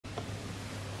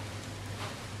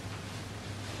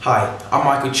Hi, I'm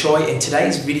Michael Choi and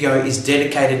today's video is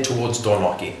dedicated towards door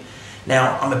knocking.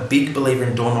 Now, I'm a big believer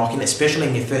in door knocking, especially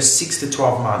in your first 6 to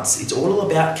 12 months. It's all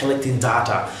about collecting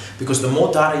data because the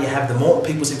more data you have, the more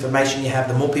people's information you have,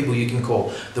 the more people you can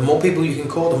call. The more people you can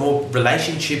call, the more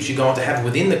relationships you're going to have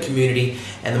within the community,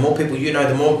 and the more people you know,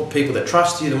 the more people that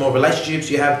trust you, the more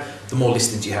relationships you have, the more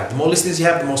listings you have. The more listings you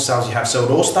have, the more sales you have. So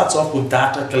it all starts off with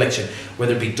data collection,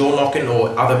 whether it be door knocking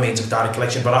or other means of data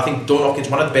collection. But I think door knocking is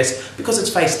one of the best because it's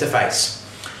face to face.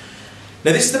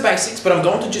 Now this is the basics, but I'm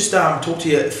going to just talk to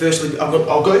you firstly.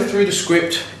 I'll go through the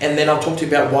script and then I'll talk to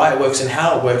you about why it works and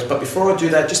how it works. But before I do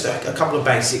that, just a couple of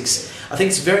basics. I think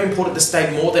it's very important to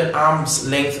stay more than arm's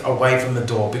length away from the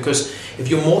door, because if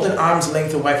you're more than arm's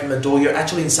length away from the door, you're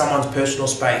actually in someone's personal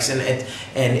space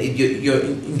and you're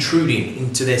intruding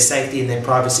into their safety and their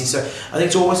privacy. So I think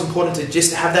it's always important to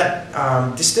just have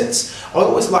that distance. I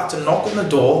always like to knock on the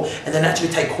door and then actually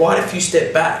take quite a few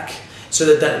steps back, so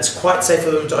that it's quite safe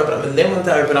for them to open up, and then when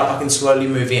they open up I can slowly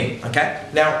move in, okay?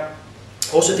 Now,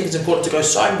 I also think it's important to go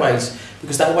sideways,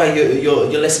 because that way you're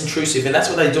less intrusive, and that's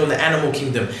what they do in the animal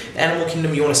kingdom. The animal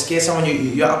kingdom, you want to scare someone,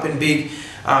 you're up and big,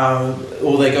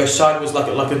 or they go sideways like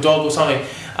a dog or something,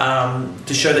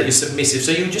 to show that you're submissive.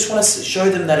 So you just want to show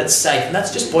them that it's safe, and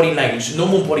that's just body language,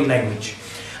 normal body language.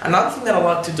 Another thing that I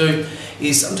like to do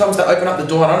is sometimes they open up the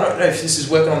door, and I don't know if this is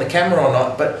working on the camera or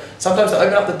not, but sometimes they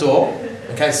open up the door.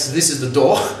 Okay, so this is the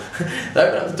door. They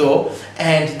open up the door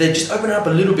and they just open it up a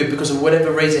little bit because of whatever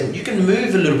reason. You can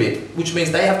move a little bit, which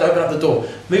means they have to open up the door.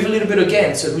 Move a little bit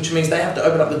again, so which means they have to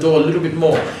open up the door a little bit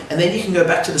more. And then you can go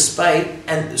back to the spade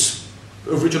and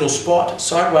original spot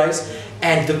sideways,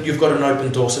 and you've got an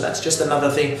open door. So that's just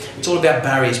another thing. It's all about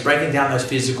barriers, breaking down those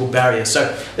physical barriers.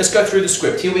 So let's go through the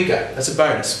script. Here we go. That's a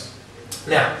bonus.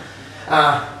 Now,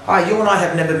 hi, you and I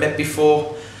have never met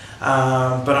before.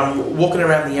 But I'm walking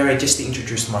around the area just to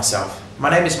introduce myself.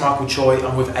 My name is Michael Choi.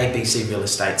 I'm with ABC Real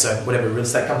Estate, so whatever real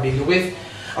estate company you're with.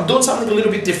 I'm doing something a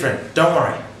little bit different. Don't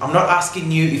worry. I'm not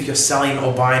asking you if you're selling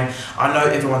or buying. I know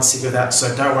everyone's sick of that,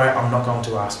 so don't worry. I'm not going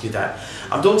to ask you that.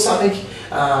 I'm doing something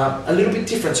a little bit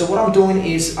different. So what I'm doing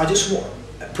is I just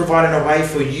providing a way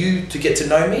for you to get to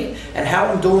know me, and how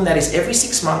I'm doing that is every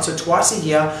 6 months, so twice a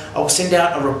year, I'll send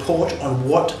out a report on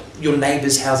what your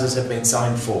neighbours' houses have been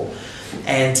selling for.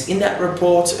 And in that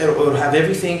report, it will have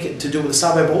everything to do with the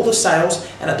suburb, all the sales,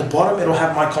 and at the bottom it'll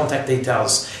have my contact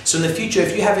details. So in the future,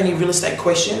 if you have any real estate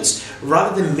questions,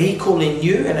 rather than me calling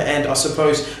you and I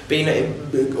suppose being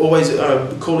always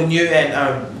calling you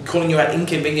and calling you at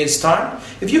inconvenience time,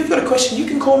 if you've got a question, you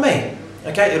can call me.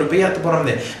 Okay, it'll be at the bottom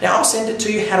there. Now I'll send it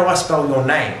to you. How do I spell your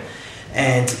name?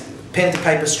 And pen to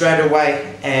paper straight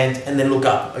away, and then look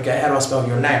up. Okay, how do I spell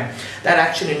your name? That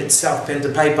action in itself, pen to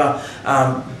paper.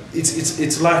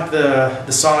 It's like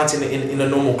the silence in a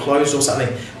normal close or something.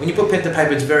 When you put pen to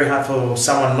paper, it's very hard for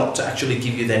someone not to actually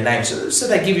give you their name. So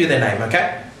they give you their name,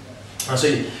 okay?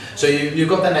 So you've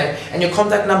got their name, and your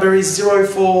contact number is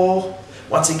 04.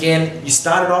 Once again, you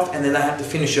start it off, and then they have to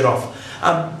finish it off.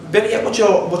 Better yet, what's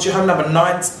your home number?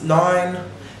 99,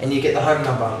 and you get the home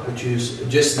number, which is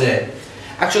just there.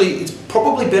 Actually, it's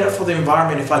probably better for the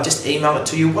environment if I just email it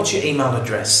to you. What's your email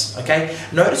address? Okay?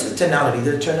 Notice the tonality.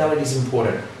 The tonality is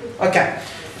important. Okay.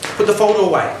 Put the folder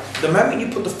away. The moment you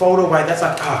put the folder away, that's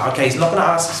like, okay, he's not going to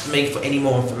ask me for any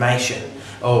more information.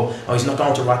 Or he's not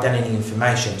going to write down any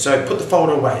information. So put the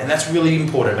folder away, and that's really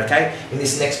important, okay? In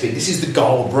this next bit. This is the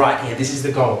goal right here. This is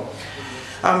the goal.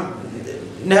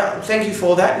 Now, thank you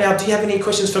for that. Now, do you have any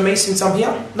questions for me since I'm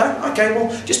here? No? Okay,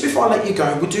 well, just before I let you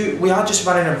go, we are just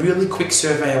running a really quick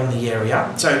survey on the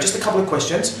area. So, just a couple of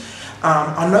questions.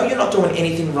 I know you're not doing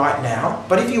anything right now,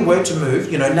 but if you were to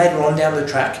move, later on down the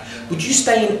track, would you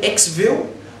stay in Xville,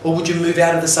 or would you move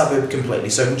out of the suburb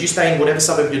completely? So, would you stay in whatever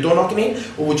suburb you're door knocking in,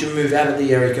 or would you move out of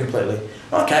the area completely?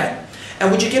 Okay. And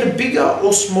would you get a bigger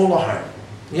or smaller home?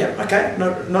 Yeah, okay,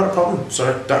 no, not a problem.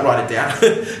 Sorry, don't write it down.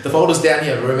 The folder's down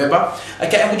here, remember?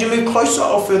 Okay, and would you move closer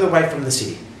or further away from the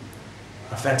city?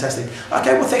 Oh, fantastic.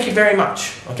 Okay, well, thank you very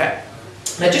much. Okay.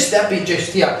 Now, just that bit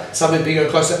just here, suburb bigger and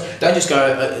closer. Don't just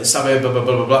go suburb, blah, blah,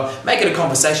 blah, blah, blah. Make it a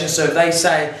conversation. So if they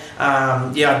say,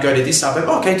 yeah, I'd go to this suburb.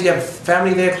 Okay, do you have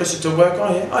family there closer to work?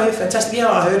 Oh, yeah, fantastic. Yeah,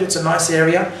 I heard it's a nice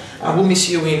area. We'll miss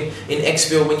you in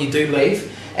Xville when you do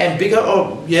leave. And bigger,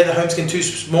 oh yeah, the home's getting too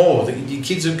small. Your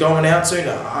kids are going out soon.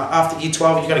 After year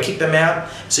 12, you're going to kick them out,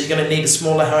 so you're going to need a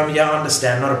smaller home. Yeah, I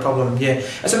understand, not a problem. Yeah,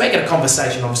 and so make it a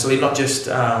conversation, obviously, not just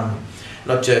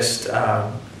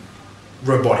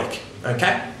robotic.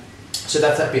 Okay, so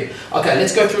that's that bit. Okay,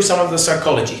 let's go through some of the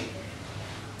psychology.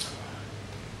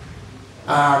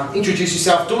 introduce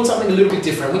yourself, doing something a little bit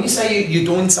different. When you say you're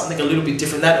doing something a little bit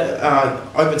different, that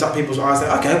opens up people's eyes.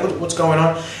 Like, okay, what's going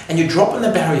on? And you're dropping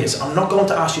the barriers. I'm not going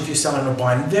to ask you if you're selling or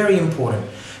buying. Very important,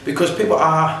 because people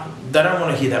they don't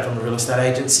want to hear that from a real estate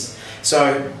agent.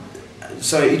 So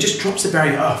it just drops the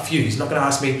barrier. Oh, phew, he's not going to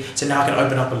ask me. So now I can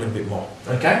open up a little bit more.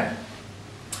 Okay.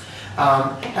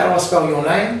 How do I spell your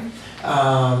name?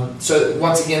 So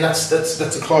once again, that's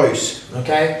a close.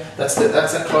 Okay, that's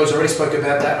that close. I already spoke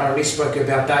about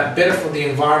that. Better for the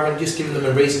environment, just giving them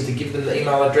a reason to give them the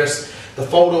email address. The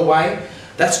fold away,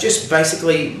 that's just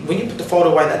basically, when you put the fold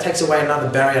away, that takes away another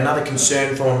barrier, another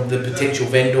concern from the potential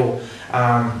vendor.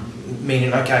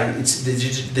 Meaning, okay,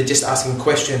 they're just asking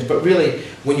questions, but really,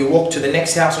 when you walk to the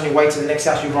next house, on your way to the next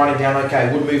house, you're writing down,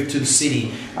 okay, we'll move to the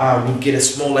city, we'll get a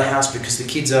smaller house because the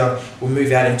kids will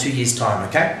move out in 2 years' time.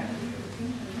 Okay.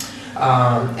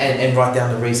 And write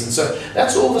down the reason. So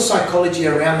that's all the psychology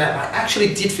around that. I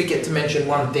actually did forget to mention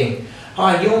one thing.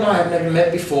 Hi, you and I have never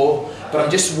met before, but I'm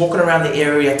just walking around the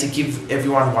area to give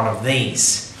everyone one of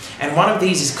these. And one of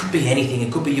these could be anything.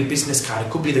 It could be your business card,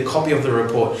 it could be the copy of the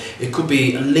report, it could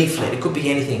be a leaflet, it could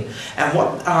be anything. And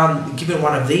what giving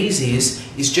one of these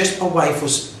is just a way for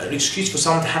an excuse for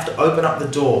someone to have to open up the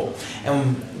door.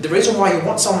 And the reason why you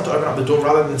want someone to open up the door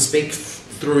rather than speak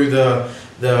through the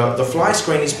fly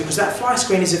screen is because that fly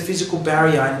screen is a physical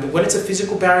barrier, and when it's a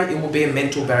physical barrier, it will be a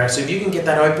mental barrier. So if you can get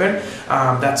that open,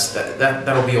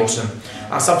 that'll be awesome.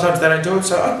 Sometimes they don't do it,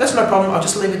 so that's no problem. I'll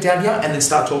just leave it down here and then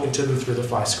start talking to them through the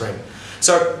fly screen.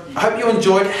 So I hope you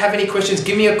enjoyed. Have any questions,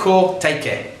 give me a call. Take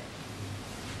care.